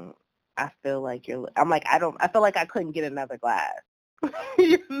 I feel like I feel like I couldn't get another glass.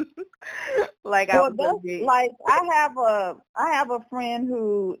 Like, I Well, was that's like, I have a friend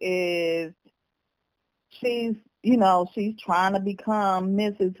who is, she's trying to become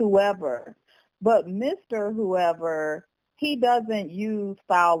Mrs. Whoever, but Mr. Whoever, he doesn't use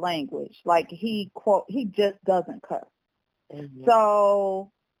foul language. Like, he just doesn't cuss. Mm-hmm.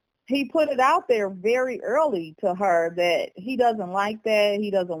 So he put it out there very early to her that he doesn't like that.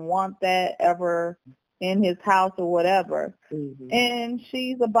 He doesn't want that ever in his house or whatever. Mm-hmm. And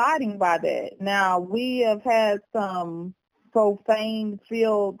she's abiding by that. Now, we have had some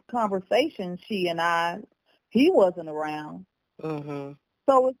profane-filled conversations, she and I. He wasn't around. Mm-hmm.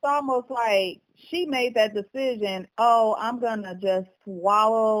 So it's almost like she made that decision, oh, I'm going to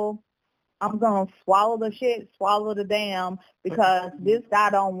swallow the shit, swallow the damn, because this guy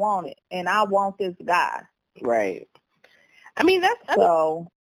don't want it, and I want this guy. Right. I mean,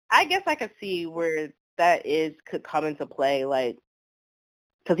 I guess I could see where that could come into play, like,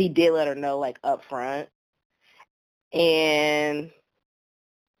 because he did let her know, like, up front. And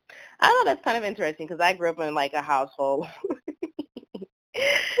I don't know, that's kind of interesting, because I grew up in, like, a household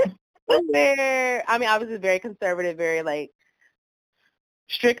where, I mean, obviously very conservative, very, like,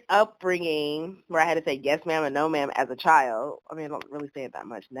 strict upbringing, where I had to say yes ma'am and no ma'am as a child. I mean, I don't really say it that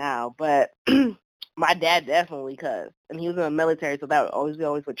much now, but my dad definitely cussed, and he was in the military, so that always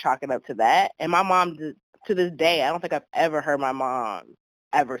would chalk it up to that. And my mom, to this day, I don't think I've ever heard my mom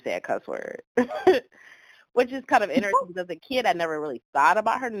ever say a cuss word, which is kind of interesting, because as a kid, I never really thought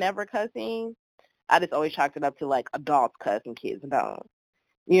about her never cussing. I just always chalked it up to, like, adults cuss and kids don't,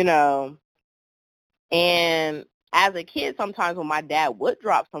 And as a kid, sometimes when my dad would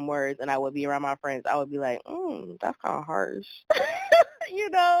drop some words and I would be around my friends, I would be like, that's kind of harsh. Like,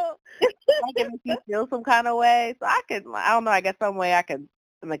 it makes you feel some kind of way. So I don't know, I guess some way in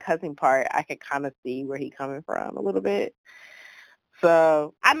the cussing part, I could kind of see where he's coming from a little bit.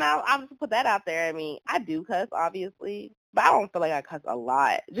 So I'm just put that out there. I mean, I do cuss, obviously, but I don't feel like I cuss a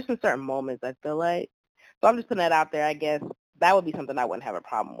lot. Just in certain moments, I feel like. So I'm just putting that out there. I guess that would be something I wouldn't have a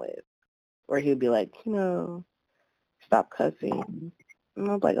problem with, where he would be like, stop cussing. And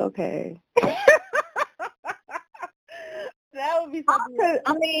I was like, okay. That would be something.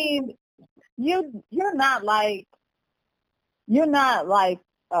 I mean, you're not like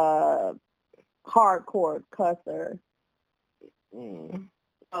a hardcore cusser.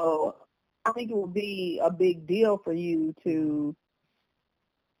 So I think it would be a big deal for you to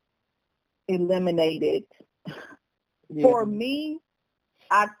eliminate it. Yeah. For me,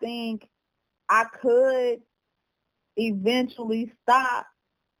 I think I could eventually stop,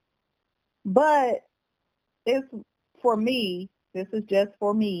 but it's for me. This is just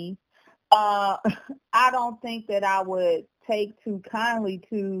for me. I don't think that I would take too kindly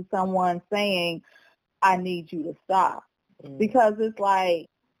to someone saying, I need you to stop. Because it's like,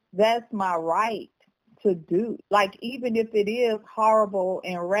 that's my right to do. Like, even if it is horrible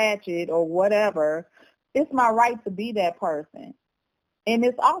and ratchet or whatever, it's my right to be that person. And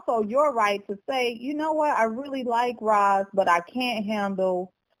it's also your right to say, you know what, I really like Roz, but I can't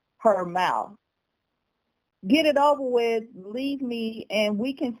handle her mouth. Get it over with, leave me, and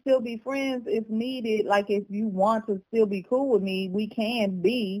we can still be friends if needed. Like, if you want to still be cool with me, we can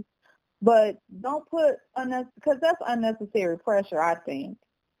be. But don't put, because that's unnecessary pressure, I think.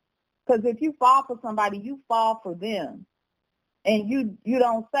 Because if you fall for somebody, you fall for them. And you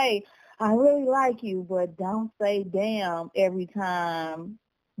don't say, I really like you, but don't say damn every time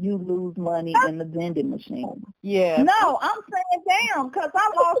you lose money in the vending machine. Yeah. No, I'm saying damn because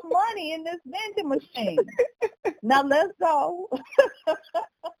I lost money in this vending machine. Now let's go.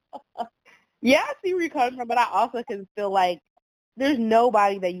 Yeah, I see where you're coming from, but I also can feel like there's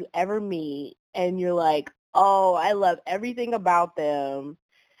nobody that you ever meet and you're like, oh, I love everything about them.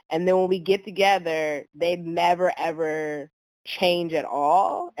 And then when we get together, they never, ever change at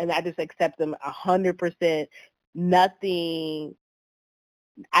all. And I just accept them 100%. Nothing.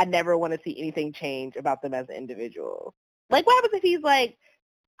 I never want to see anything change about them as an individual. Like, what happens if he's like,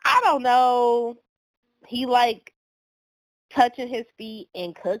 I don't know, he like touching his feet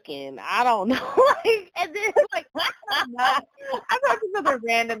and cooking. I don't know. Like, and then like, I thought something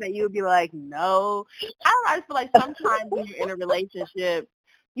random that you would be like, no. I just feel like sometimes when you're in a relationship,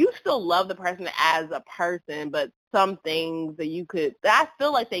 you still love the person as a person, but some things that I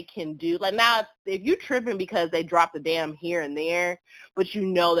feel like they can do. Like now, if you're tripping because they dropped a damn here and there, but you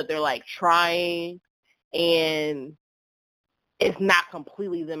know that they're like trying and it's not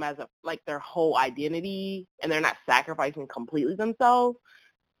completely them as like their whole identity and they're not sacrificing completely themselves,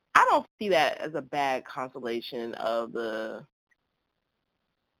 I don't see that as a bad consolation of the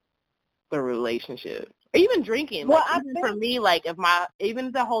relationship. Or even drinking. Well, like, for me, like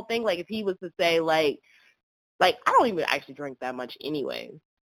even the whole thing, like if he was to say like I don't even actually drink that much anyway.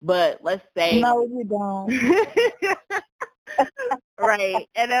 But let's say no, you don't. Right.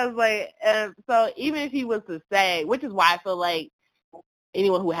 And I was like, so even if he was to say, which is why I feel like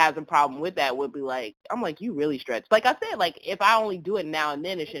anyone who has a problem with that would be like, I'm like, you really stretch. Like I said, like if I only do it now and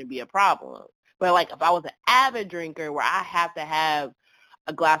then, it shouldn't be a problem. But like if I was an avid drinker where I have to have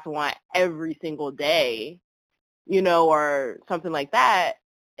a glass of wine every single day, you know, or something like that,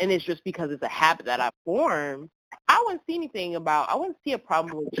 and it's just because it's a habit that I've formed, I wouldn't see a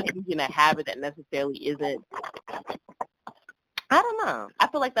problem with changing a habit that necessarily isn't, I don't know. I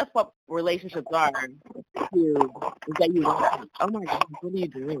feel like that's what relationships are. Is that you want, oh my God, what are you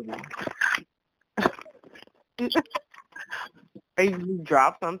doing? Are you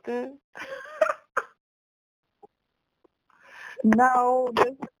drop something? No,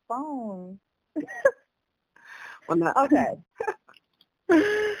 this phone. Well, not. Okay.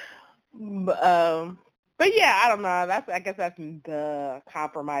 But yeah, I don't know. I guess that's the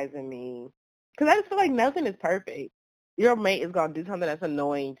compromise in me. Because I just feel like nothing is perfect. Your mate is going to do something that's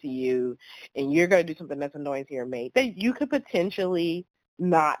annoying to you, and you're going to do something that's annoying to your mate that you could potentially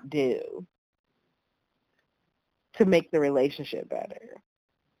not do to make the relationship better.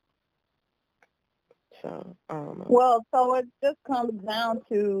 So, I don't know. Well, so it just comes down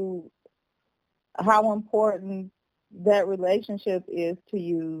to how important that relationship is to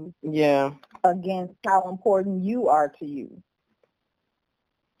you. Yeah. Against how important you are to you.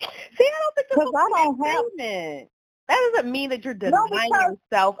 See, I don't think that's a statement. That doesn't mean that you're denying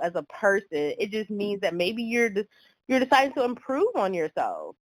yourself as a person. It just means that maybe you're deciding to improve on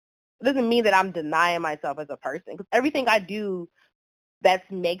yourself. It doesn't mean that I'm denying myself as a person. Because everything I do that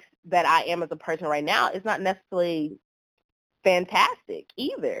makes that I am as a person right now is not necessarily fantastic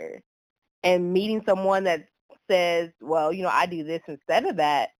either. And meeting someone that says, well, you know, I do this instead of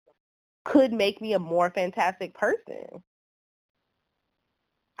that could make me a more fantastic person.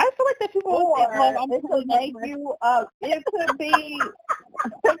 I feel like that people or it could make you it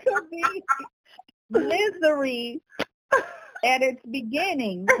could be misery at its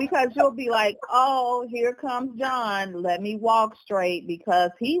beginning, because you'll be like, oh, here comes John. Let me walk straight, because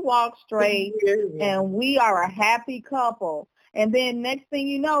he walks straight and we are a happy couple. And then next thing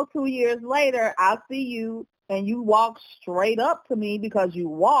you know, 2 years later, I'll see you and you walk straight up to me because you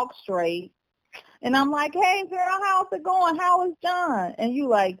walk straight. And I'm like, hey, girl, how's it going? How is John? And you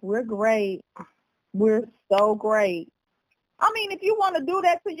like, we're great. We're so great. I mean, if you want to do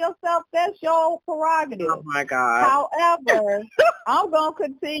that to yourself, that's your prerogative. Oh, my God. However, I'm going to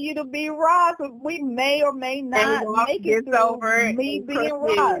continue to be Roz. We may or may not make it through over me being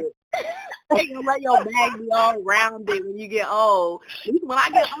Roz. You let your bag be all rounded when you get old. At least when I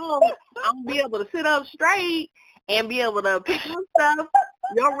get old, I'm going to be able to sit up straight and be able to pick up stuff.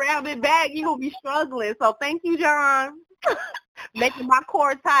 Your rounded bag, you're going to be struggling. So thank you, John. Making my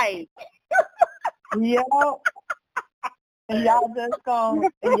core tight. Yep. And y'all just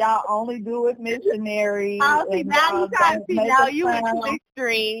and y'all only do it missionary. Oh, see, now you trying to see now you went to the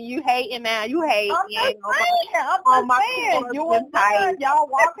extreme. You hating now. You hating. I'm just saying. You and tight. Y'all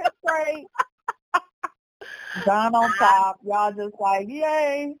walking straight. John on top. Y'all just like,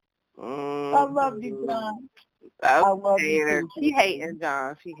 yay. I love you, John. I love you too. She hating,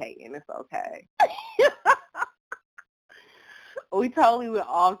 John. She hating. It's okay. We totally went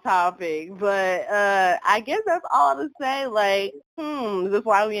off topic, but I guess that's all to say. Like, this is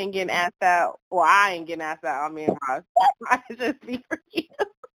why we ain't getting asked out. Well, I ain't getting asked out. I mean, I just be for you.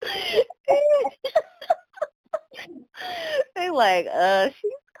 They like,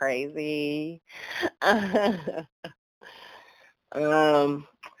 she's crazy. Well,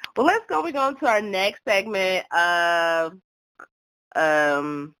 let's go. We're going to our next segment of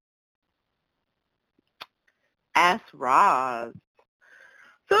Ask Roz.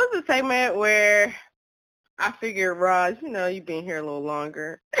 So it's a segment where I figured, Roz, you've been here a little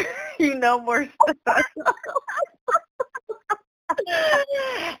longer. You know more stuff.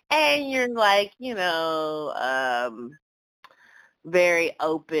 And you're like, very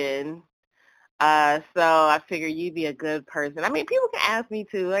open. So I figured you'd be a good person. I mean, people can ask me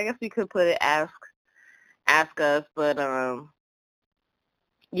too. I guess we could put it ask us, but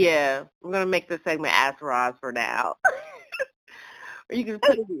yeah, we're gonna make this segment Ask Roz for now. Or you can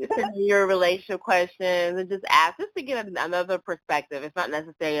send me your relationship questions and just ask, just to get another perspective. It's not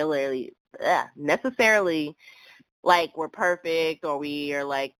necessarily like we're perfect or we are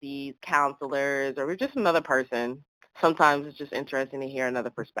like these counselors or we're just another person. Sometimes it's just interesting to hear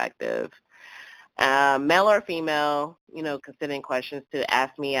another perspective. Male or female, can send in questions to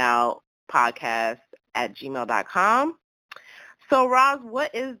askmeoutpodcast@gmail.com. So, Roz,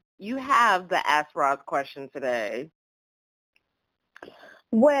 you have the Ask Roz question today?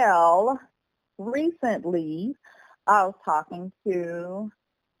 Well, recently I was talking to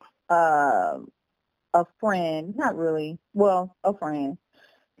a friend, not really, well, a friend,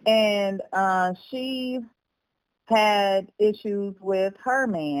 and she had issues with her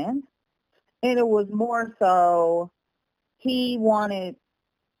man, and it was more so he wanted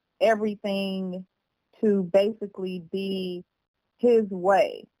everything to basically be his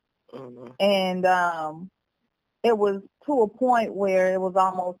way. Mm-hmm. And it was to a point where it was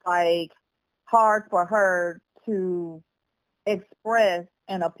almost like hard for her to express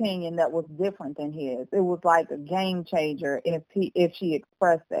an opinion that was different than his. It was like a game changer if she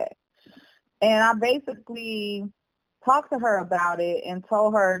expressed that. And I basically talked to her about it and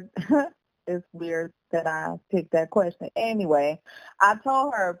told her, it's weird that I picked that question. Anyway, I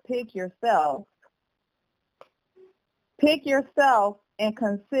told her, pick yourself and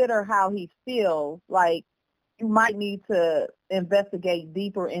consider how he feels. Like, you might need to investigate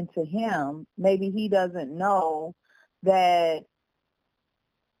deeper into him. Maybe he doesn't know that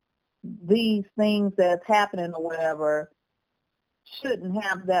these things that's happening or whatever shouldn't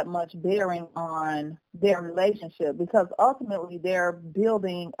have that much bearing on their relationship, because ultimately they're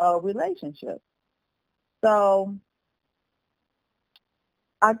building a relationship. So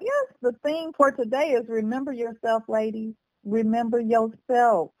I guess the theme for today is remember yourself, ladies. Remember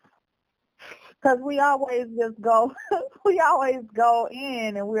yourself. Because we always go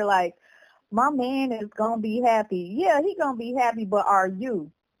in and we're like, my man is going to be happy. Yeah, he's going to be happy, but are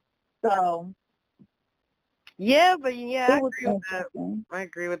you? So. Yeah, but I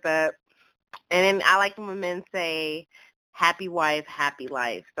agree with that. And then I like when men say, happy wife, happy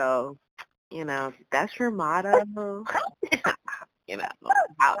life. So, that's your motto. So then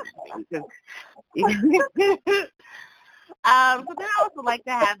I also like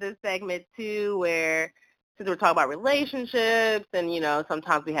to have this segment too where since we're talking about relationships and,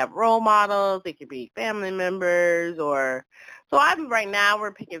 sometimes we have role models. It could be family members or, so right now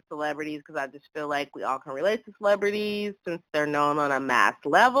we're picking celebrities because I just feel like we all can relate to celebrities since they're known on a mass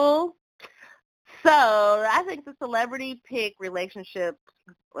level. So I think the celebrity pick relationship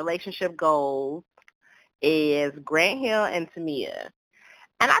goals is Grant Hill and Tamia.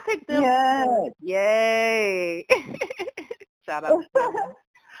 And I picked them. Yes. Yay. Shout out to them.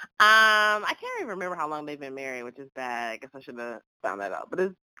 I can't even remember how long they've been married, which is bad. I guess I should have found that out.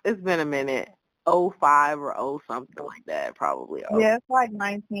 But it's been a minute. 05 or something like that, probably. Yeah, it's like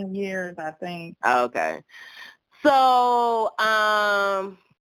 19 years, I think. Okay. So,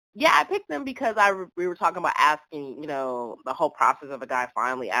 yeah, I picked them because we were talking about asking, the whole process of a guy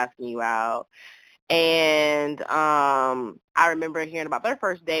finally asking you out. And I remember hearing about their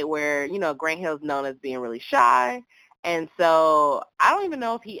first date where, Grant Hill's known as being really shy. And so I don't even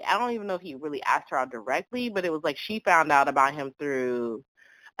know if he really asked her out directly, but it was like she found out about him through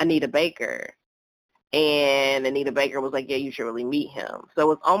Anita Baker. And Anita Baker was like, yeah, you should really meet him. So it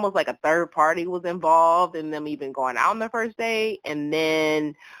was almost like a third party was involved in them even going out on their first date. And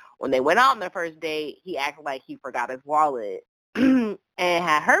then when they went out on their first date, he acted like he forgot his wallet and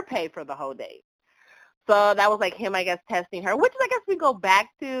had her pay for the whole date. So that was like him, I guess, testing her, which I guess we go back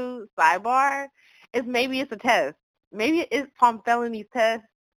to sidebar, is maybe it's a test. Maybe it's Tom Felony's test.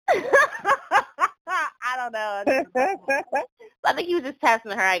 I don't know. I think he was just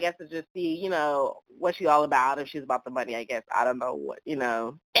testing her, I guess, to just see, what she's all about, if she's about the money, I guess. I don't know what,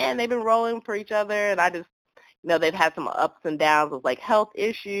 And they've been rolling for each other, and I just, they've had some ups and downs with, like, health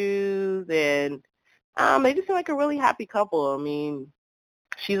issues, and they just seem like a really happy couple. I mean,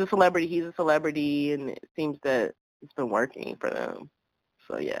 she's a celebrity, he's a celebrity, and it seems that it's been working for them.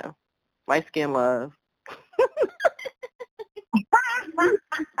 So, yeah. Light skin love.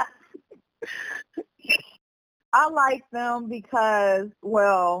 I like them because,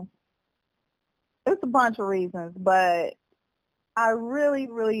 well, it's a bunch of reasons, but I really,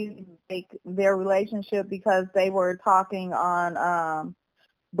 really like their relationship because they were talking on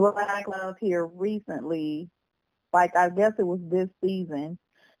Black Love here recently, like I guess it was this season,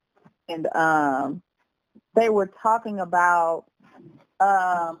 and they were talking about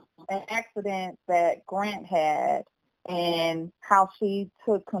an accident that Grant had and how she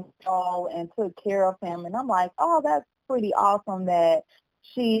took control and took care of him. And I'm like, oh, that's pretty awesome that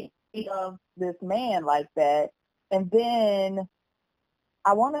she loves this man like that. And then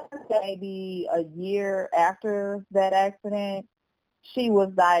I want to say maybe a year after that accident, she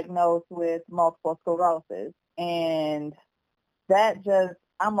was diagnosed with multiple sclerosis. And that just,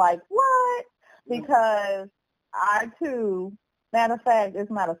 I'm like, what? Because I, too, matter of fact,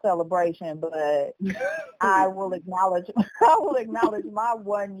 it's not a celebration, but I will acknowledge my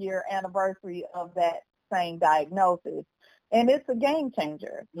 1 year anniversary of that same diagnosis, and it's a game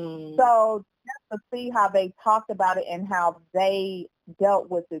changer. So just to see how they talked about it and how they dealt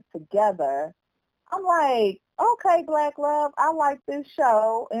with it together, I'm like, okay, Black Love, I like this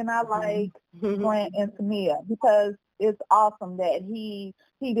show, and I like Grant and Tamia because it's awesome that he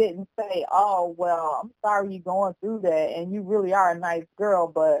didn't say, oh, well, I'm sorry you're going through that, and you really are a nice girl,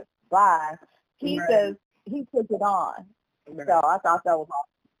 but bye. He took it on. Right. So I thought that was awesome.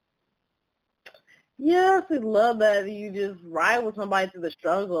 Yes, I love that you just ride with somebody through the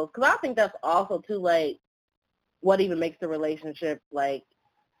struggles. Because I think that's also, too, like, what even makes the relationship, like,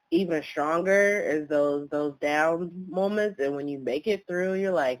 even stronger is those down moments. And when you make it through,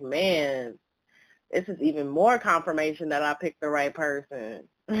 you're like, man, this is even more confirmation that I picked the right person.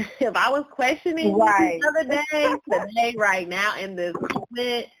 If I was questioning the other day, today, right now, in this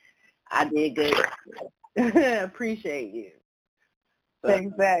moment, I did good. Appreciate you. So,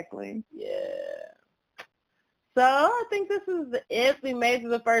 exactly. Yeah. So I think this is it. We made it to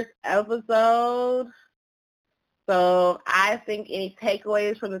the first episode. So I think any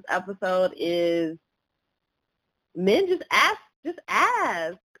takeaways from this episode is men just ask.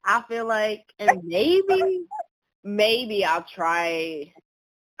 I feel like, and maybe I'll try.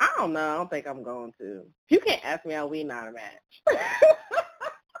 I don't know. I don't think I'm going to. If you can't ask me out, we not a match.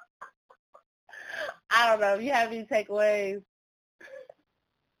 I don't know. If you have any takeaways?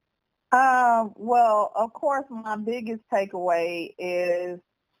 Well, of course, my biggest takeaway is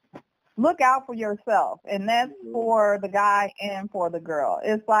look out for yourself, and that's for the guy and for the girl.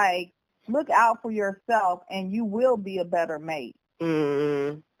 It's like, look out for yourself, and you will be a better mate.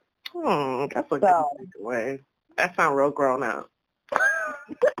 That's a good takeaway. That sounds real grown out.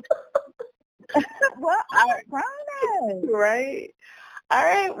 Well, I'm grown. Right? All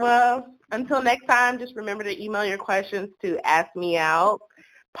right. Well, until next time, just remember to email your questions to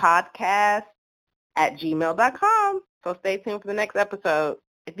askmeoutpodcast askmeout@gmail.com. So stay tuned for the next episode.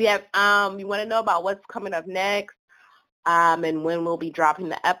 If you have you want to know about what's coming up next and when we'll be dropping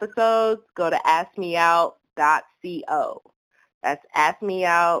the episodes, go to askmeout.co. That's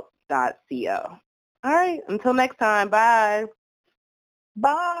askmeout.co. All right, until next time, bye.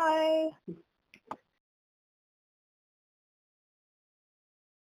 Bye.